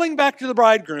crawling back to the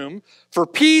bridegroom for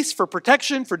peace, for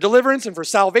protection, for deliverance, and for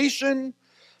salvation.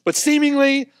 But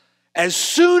seemingly, as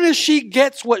soon as she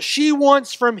gets what she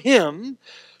wants from him,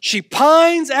 she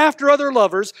pines after other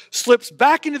lovers, slips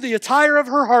back into the attire of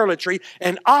her harlotry,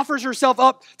 and offers herself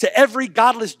up to every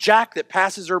godless jack that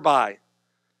passes her by.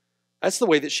 That's the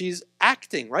way that she's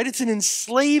acting, right? It's an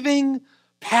enslaving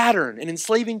pattern.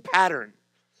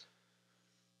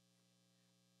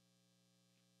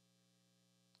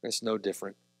 It's no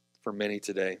different for many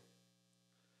today.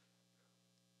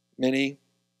 Many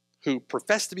who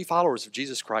profess to be followers of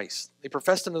Jesus Christ. They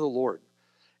profess to know the Lord,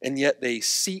 and yet they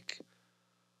seek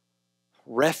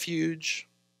refuge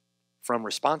from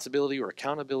responsibility or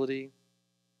accountability,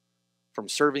 from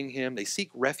serving Him. They seek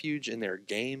refuge in their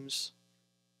games.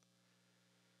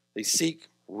 They seek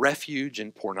refuge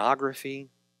in pornography.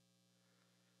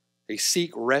 They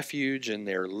seek refuge in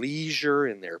their leisure,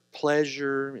 in their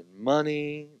pleasure, in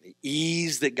money, the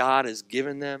ease that God has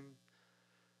given them.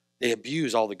 They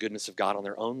abuse all the goodness of God on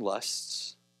their own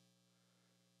lusts.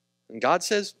 And God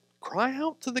says, cry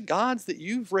out to the gods that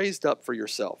you've raised up for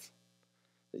yourself,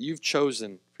 that you've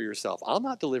chosen for yourself. I'll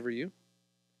not deliver you.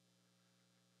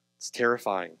 It's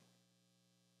terrifying.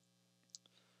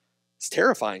 It's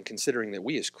terrifying considering that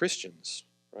we as Christians,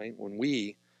 right, when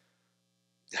we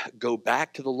go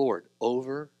back to the Lord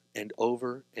over and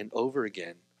over and over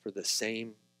again for the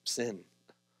same sin.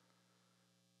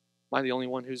 Am I the only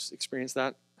one who's experienced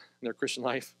that in their Christian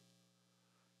life?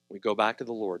 We go back to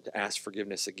the Lord to ask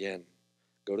forgiveness again.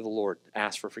 Go to the Lord to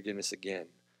ask for forgiveness again.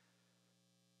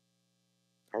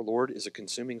 Our Lord is a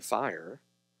consuming fire.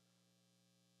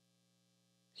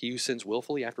 He who sins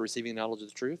willfully after receiving knowledge of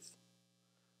the truth,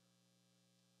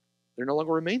 there no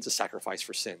longer remains a sacrifice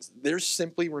for sins. There's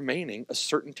simply remaining a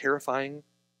certain terrifying,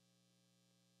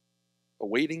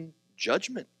 awaiting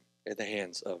judgment at the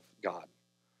hands of God.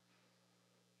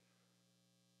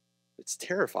 It's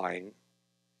terrifying,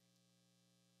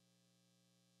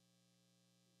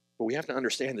 but we have to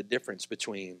understand the difference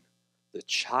between the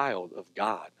child of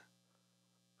God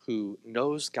who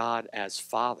knows God as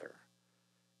Father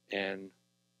and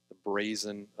the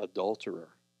brazen adulterer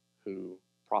who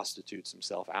prostitutes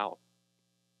himself out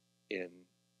in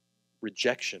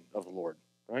rejection of the Lord,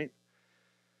 right?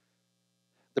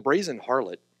 The brazen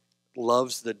harlot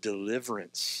loves the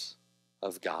deliverance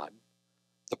of God,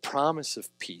 the promise of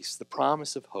peace, the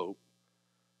promise of hope,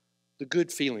 the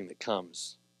good feeling that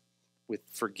comes with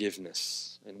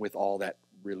forgiveness and with all that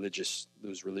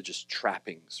those religious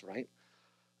trappings, right?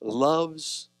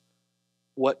 Loves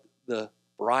what the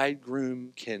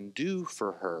bridegroom can do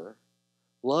for her,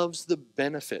 loves the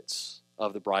benefits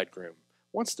of the bridegroom,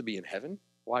 wants to be in heaven.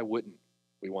 Why wouldn't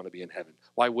we want to be in heaven?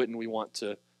 Why wouldn't we want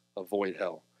to avoid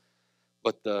hell?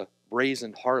 But the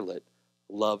brazen harlot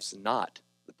loves not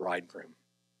the bridegroom.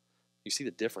 You see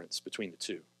the difference between the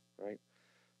two, right?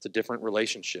 It's a different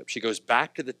relationship. She goes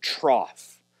back to the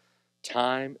trough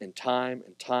time and time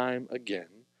and time again.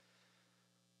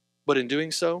 But in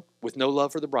doing so, with no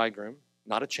love for the bridegroom,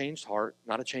 not a changed heart,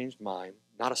 not a changed mind,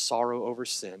 not a sorrow over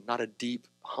sin, not a deep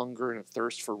hunger and a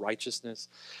thirst for righteousness,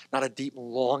 not a deep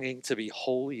longing to be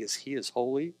holy as He is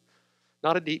holy,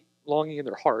 not a deep longing in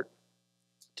their heart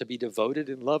to be devoted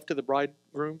in love to the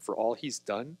bridegroom for all He's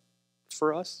done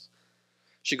for us.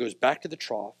 She goes back to the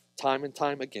trough time and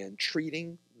time again,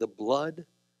 treating the blood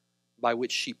by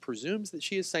which she presumes that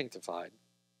she is sanctified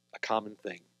a common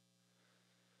thing.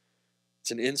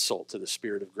 It's an insult to the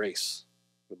Spirit of grace,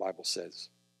 the Bible says.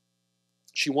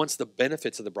 She wants the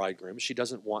benefits of the bridegroom. She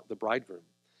doesn't want the bridegroom.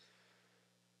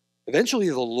 Eventually,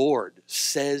 the Lord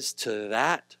says to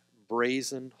that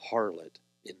brazen harlot,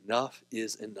 enough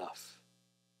is enough.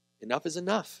 Enough is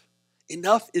enough.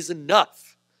 Enough is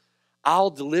enough.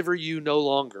 I'll deliver you no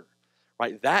longer.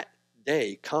 Right? That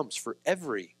day comes for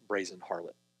every brazen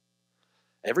harlot.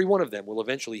 Every one of them will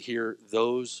eventually hear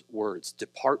those words,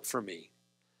 depart from me.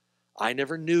 I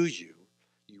never knew you,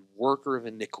 you worker of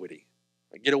iniquity.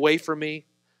 Get away from me.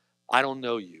 I don't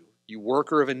know you, you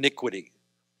worker of iniquity.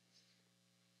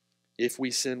 If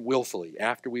we sin willfully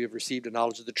after we have received a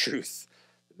knowledge of the truth,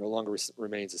 it no longer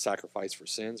remains a sacrifice for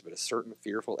sins, but a certain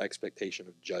fearful expectation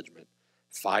of judgment,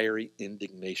 fiery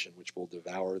indignation which will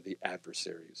devour the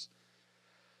adversaries.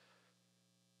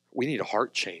 We need a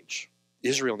heart change.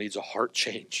 Israel needs a heart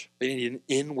change. They need an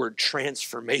inward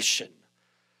transformation.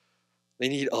 They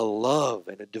need a love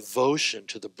and a devotion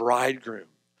to the bridegroom.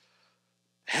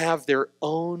 Have their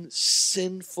own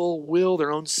sinful will,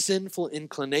 their own sinful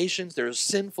inclinations, their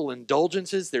sinful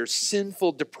indulgences, their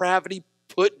sinful depravity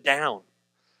put down.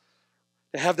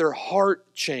 To have their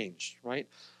heart changed, right?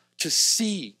 To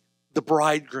see the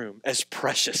bridegroom as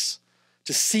precious.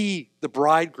 To see the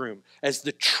bridegroom as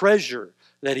the treasure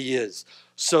that he is,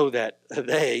 so that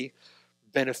they,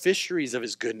 beneficiaries of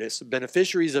his goodness,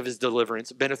 beneficiaries of his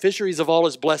deliverance, beneficiaries of all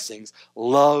his blessings,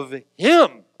 love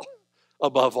him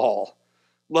above all.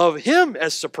 Love him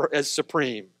as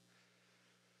supreme.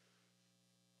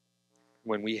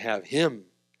 When we have him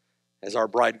as our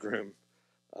bridegroom,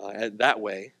 that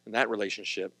way, in that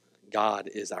relationship, God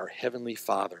is our heavenly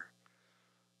Father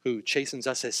who chastens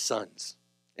us as sons.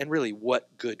 And really,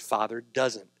 what good father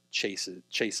doesn't chasten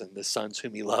the sons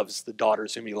whom he loves, the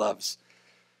daughters whom he loves?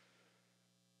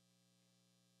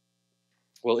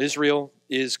 Well, Israel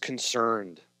is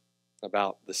concerned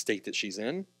about the state that she's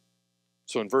in.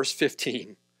 So in verse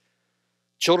 15,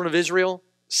 children of Israel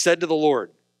said to the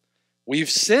Lord, we've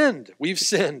sinned.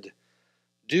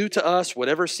 Do to us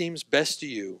whatever seems best to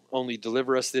you. Only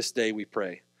deliver us this day, we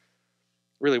pray.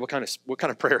 Really, what kind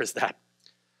of prayer is that?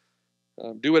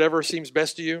 Do whatever seems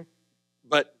best to you,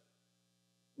 but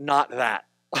not that.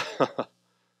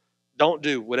 Don't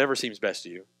do whatever seems best to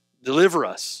you. Deliver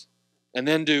us, and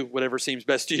then do whatever seems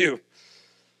best to you.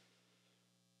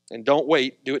 And don't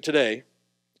wait. Do it today,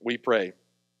 we pray.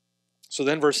 So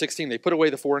then verse 16, they put away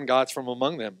the foreign gods from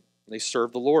among them. And they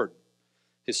served the Lord.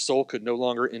 His soul could no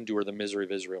longer endure the misery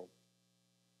of Israel.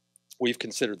 We've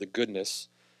considered the goodness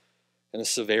and the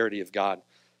severity of God.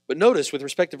 But notice, with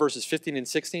respect to verses 15 and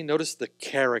 16, notice the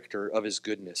character of his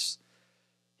goodness.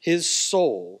 His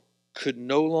soul could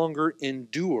no longer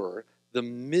endure the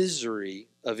misery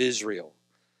of Israel.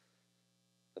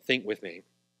 Think with me.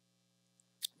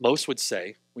 Most would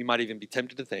say, we might even be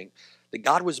tempted to think, that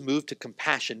God was moved to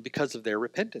compassion because of their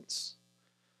repentance.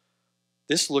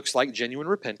 This looks like genuine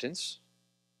repentance.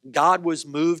 God was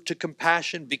moved to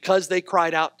compassion because they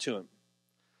cried out to him.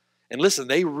 And listen,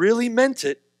 they really meant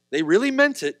it. They really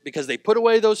meant it because they put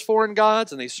away those foreign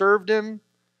gods and they served him.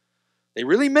 They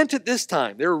really meant it this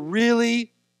time. They're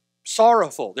really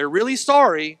sorrowful. They're really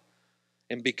sorry.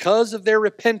 And because of their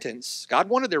repentance, God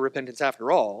wanted their repentance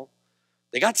after all,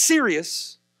 they got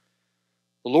serious.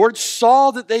 The Lord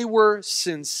saw that they were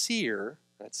sincere.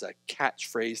 That's a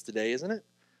catchphrase today, isn't it?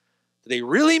 They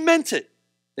really meant it.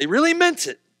 They really meant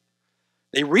it.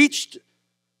 They reached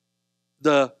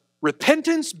the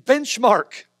repentance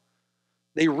benchmark.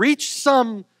 They reached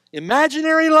some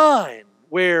imaginary line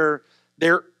where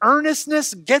their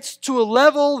earnestness gets to a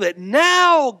level that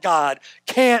now God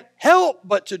can't help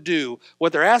but to do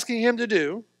what they're asking him to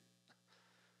do.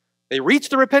 They reached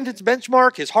the repentance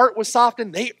benchmark. His heart was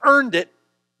softened. They earned it.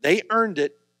 They earned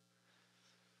it.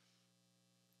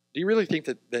 Do you really think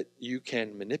that you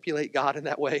can manipulate God in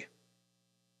that way?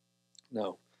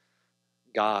 No.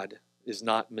 God is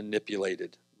not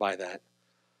manipulated by that.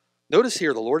 Notice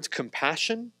here the Lord's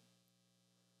compassion,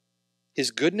 his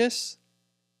goodness,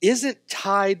 isn't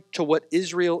tied to what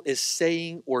Israel is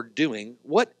saying or doing.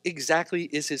 What exactly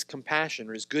is his compassion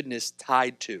or his goodness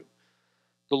tied to?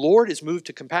 The Lord is moved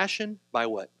to compassion by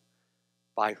what?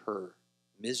 By her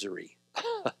misery.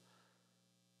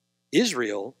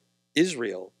 Israel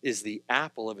is the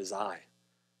apple of his eye.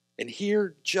 And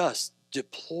here just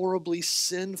deplorably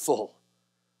sinful,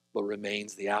 but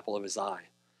remains the apple of his eye.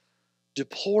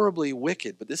 Deplorably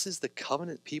wicked, but this is the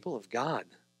covenant people of God.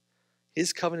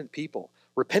 His covenant people.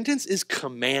 Repentance is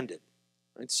commanded.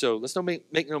 Right? So let's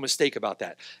make no mistake about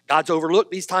that. God's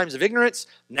overlooked these times of ignorance,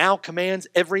 now commands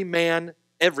every man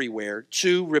everywhere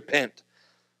to repent.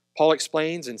 Paul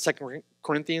explains in 2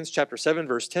 Corinthians chapter 7,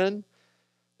 verse 10,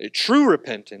 a true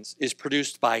repentance is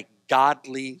produced by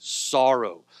godly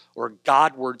sorrow or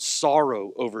Godward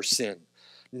sorrow over sin.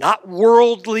 Not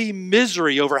worldly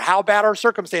misery over how bad our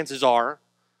circumstances are.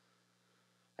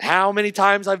 How many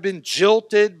times I've been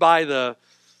jilted by the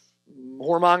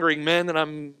whoremongering men that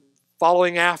I'm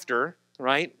following after,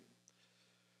 right?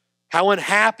 How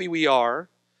unhappy we are.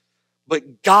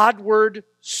 But Godward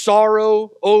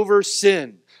sorrow over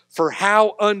sin. For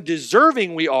how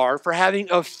undeserving we are for having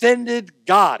offended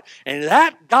God. And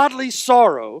that godly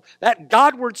sorrow, that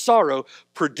Godward sorrow,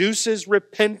 produces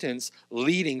repentance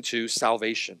leading to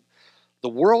salvation. The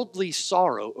worldly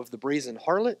sorrow of the brazen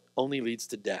harlot only leads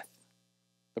to death.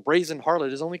 The brazen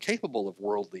harlot is only capable of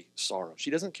worldly sorrow. She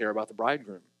doesn't care about the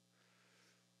bridegroom.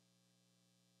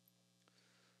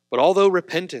 But although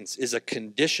repentance is a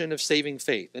condition of saving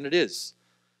faith, and it is,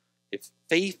 if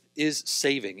faith is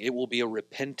saving, it will be a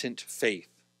repentant faith.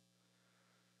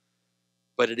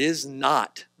 But it is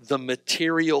not the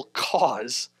material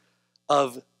cause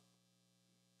of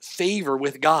favor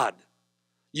with God.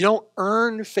 You don't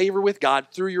earn favor with God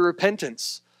through your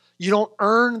repentance. You don't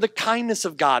earn the kindness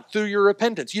of God through your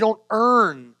repentance. You don't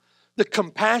earn the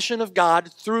compassion of God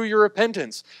through your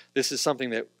repentance. This is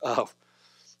something that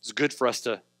is good for us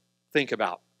to think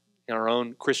about in our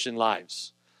own Christian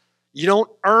lives. You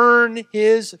don't earn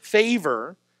his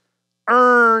favor,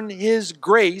 earn his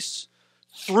grace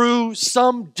through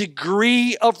some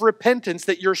degree of repentance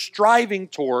that you're striving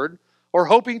toward or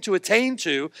hoping to attain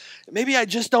to. Maybe I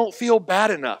just don't feel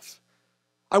bad enough.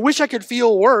 I wish I could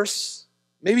feel worse.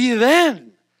 Maybe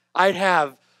then I'd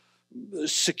have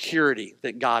security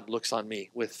that God looks on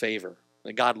me with favor,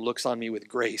 that God looks on me with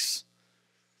grace.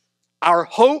 Our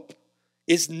hope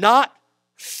is not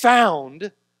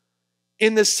found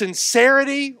in the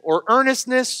sincerity or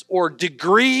earnestness or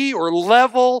degree or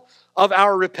level of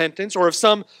our repentance or of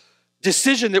some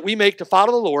decision that we make to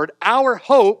follow the Lord. Our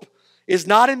hope is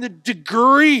not in the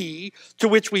degree to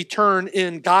which we turn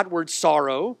in Godward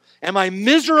sorrow. Am I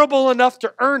miserable enough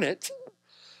to earn it?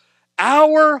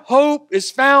 Our hope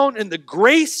is found in the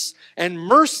grace and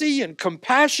mercy and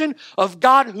compassion of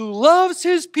God who loves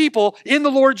his people in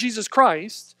the Lord Jesus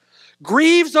Christ,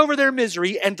 grieves over their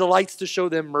misery, and delights to show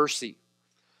them mercy.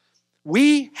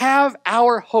 We have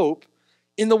our hope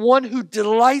in the one who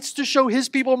delights to show his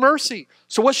people mercy.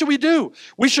 So what should we do?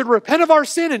 We should repent of our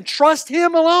sin and trust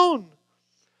him alone.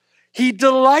 He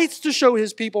delights to show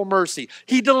his people mercy.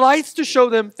 He delights to show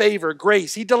them favor,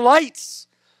 grace. He delights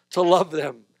to love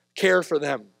them, care for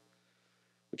them.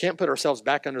 We can't put ourselves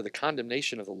back under the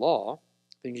condemnation of the law,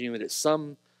 thinking that it's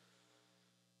some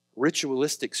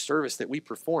ritualistic service that we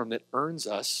perform that earns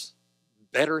us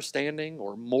better standing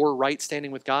or more right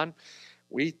standing with God.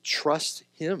 We trust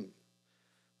him.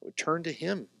 We turn to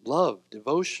him, love,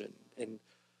 devotion, and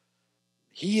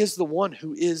he is the one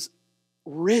who is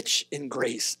rich in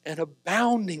grace and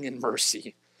abounding in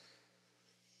mercy.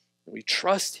 And we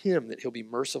trust him that he'll be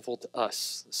merciful to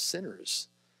us, the sinners.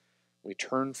 We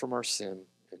turn from our sin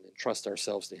and entrust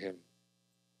ourselves to him.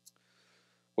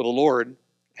 Well, the Lord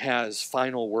has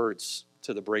final words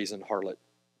to the brazen harlot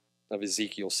of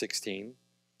Ezekiel 16.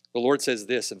 The Lord says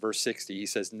this in verse 60. He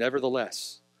says,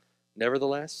 nevertheless,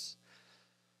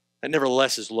 and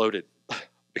nevertheless is loaded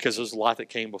because there's a lot that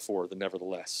came before the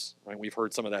nevertheless. Right? We've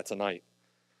heard some of that tonight.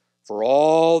 For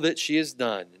all that she has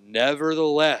done,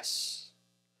 nevertheless,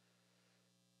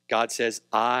 God says,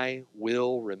 I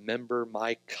will remember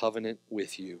my covenant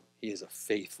with you. He is a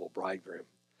faithful bridegroom.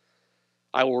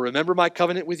 I will remember my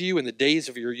covenant with you in the days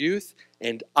of your youth,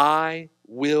 and I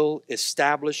will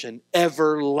establish an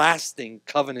everlasting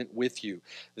covenant with you.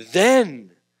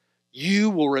 Then you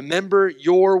will remember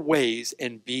your ways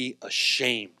and be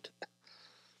ashamed.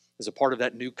 As a part of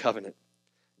that new covenant,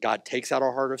 God takes out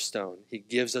our heart of stone. He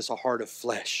gives us a heart of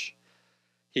flesh.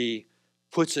 He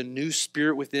puts a new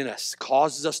spirit within us,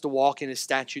 causes us to walk in his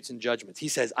statutes and judgments. He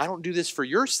says, I don't do this for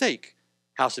your sake,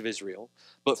 house of Israel,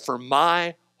 but for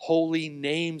my holy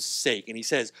name's sake. And he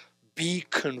says, be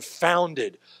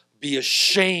confounded, be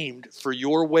ashamed for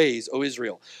your ways, O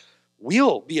Israel.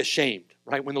 We'll be ashamed,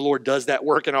 right, when the Lord does that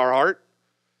work in our heart.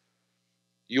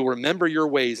 You'll remember your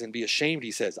ways and be ashamed,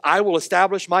 he says. I will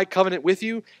establish my covenant with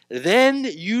you. Then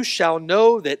you shall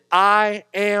know that I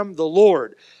am the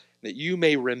Lord, that you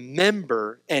may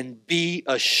remember and be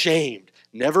ashamed.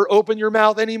 Never open your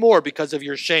mouth anymore because of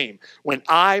your shame when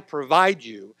I provide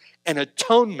you an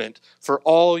atonement for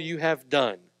all you have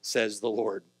done, says the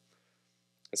Lord.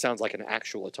 It sounds like an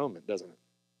actual atonement, doesn't it?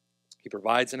 He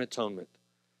provides an atonement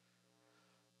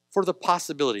for the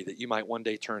possibility that you might one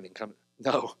day turn and come.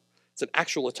 No, it's an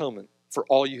actual atonement for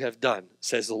all you have done,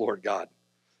 says the Lord God.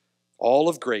 All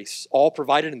of grace, all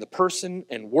provided in the person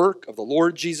and work of the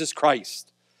Lord Jesus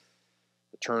Christ.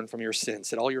 Turn from your sin.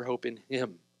 Set all your hope in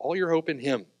him. All your hope in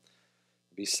him.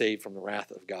 Be saved from the wrath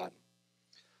of God.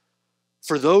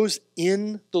 For those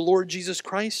in the Lord Jesus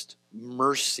Christ,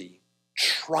 mercy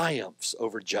triumphs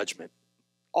over judgment.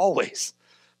 Always.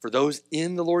 For those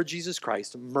in the Lord Jesus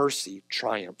Christ, mercy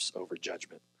triumphs over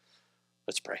judgment.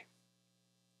 Let's pray.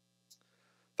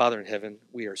 Father in heaven,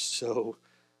 we are so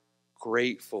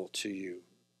grateful to you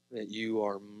that you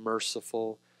are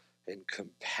merciful and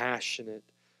compassionate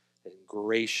and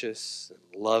gracious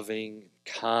and loving and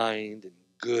kind and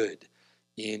good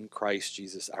in Christ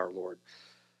Jesus our Lord.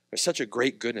 There's such a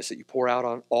great goodness that you pour out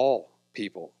on all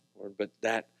people, Lord, but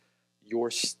that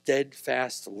your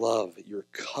steadfast love, your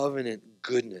covenant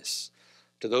goodness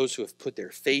to those who have put their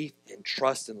faith and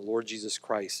trust in the Lord Jesus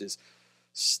Christ is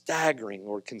staggering,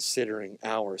 Lord, considering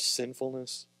our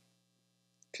sinfulness,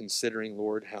 considering,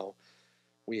 Lord, how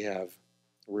we have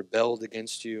rebelled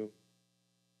against you,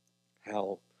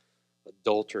 how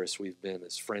adulterous we've been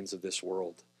as friends of this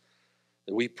world.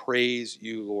 That we praise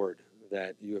you, Lord,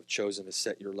 that you have chosen to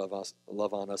set your love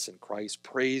on us in Christ.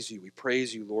 Praise you. We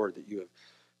praise you, Lord, that you have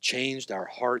changed our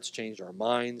hearts, changed our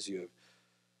minds. You have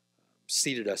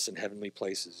seated us in heavenly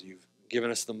places. You've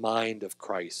given us the mind of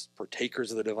Christ,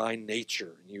 partakers of the divine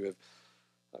nature. And you have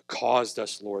caused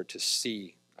us, Lord, to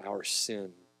see our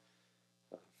sin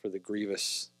for the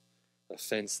grievous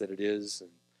offense that it is,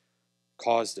 and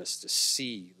caused us to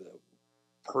see the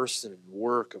person and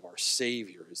work of our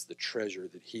Savior as the treasure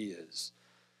that he is.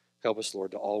 Help us,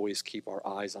 Lord, to always keep our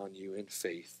eyes on you in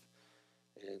faith,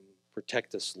 and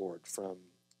protect us, Lord, from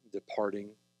departing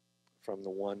from the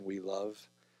one we love.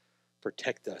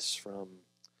 Protect us from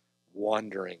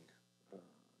wandering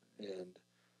and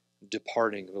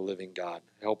departing the living God.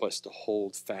 Help us to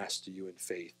hold fast to you in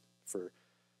faith for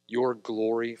your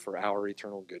glory, for our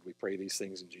eternal good. We pray these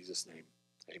things in Jesus' name.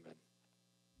 Amen.